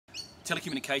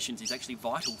telecommunications is actually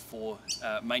vital for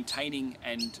maintaining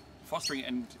and fostering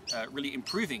and really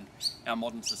improving our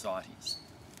modern societies.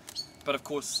 But of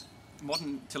course,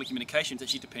 modern telecommunications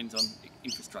actually depends on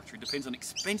infrastructure. It depends on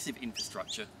expensive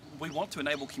infrastructure. We want to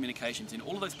enable communications in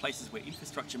all of those places where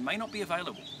infrastructure may not be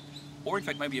available, or in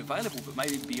fact may be available but may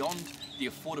be beyond the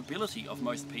affordability of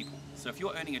most people. So if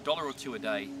you're earning $1 or $2 a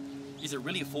day, is it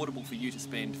really affordable for you to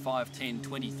spend 5, 10,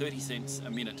 20, 30 cents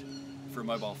a minute for a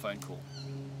mobile phone call?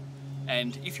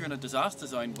 And if you're in a disaster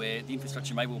zone where the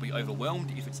infrastructure may well be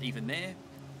overwhelmed, if it's even there,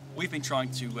 we've been trying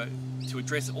to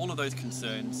address all of those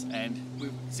concerns, and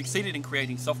we've succeeded in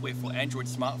creating software for Android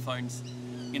smartphones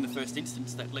in the first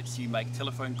instance that lets you make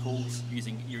telephone calls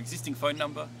using your existing phone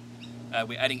number.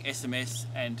 We're adding SMS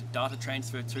and data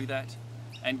transfer to that,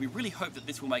 and we really hope that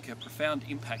this will make a profound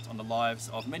impact on the lives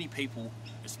of many people,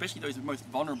 especially those most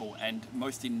vulnerable and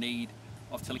most in need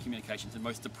of telecommunications and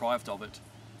most deprived of it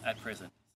at present.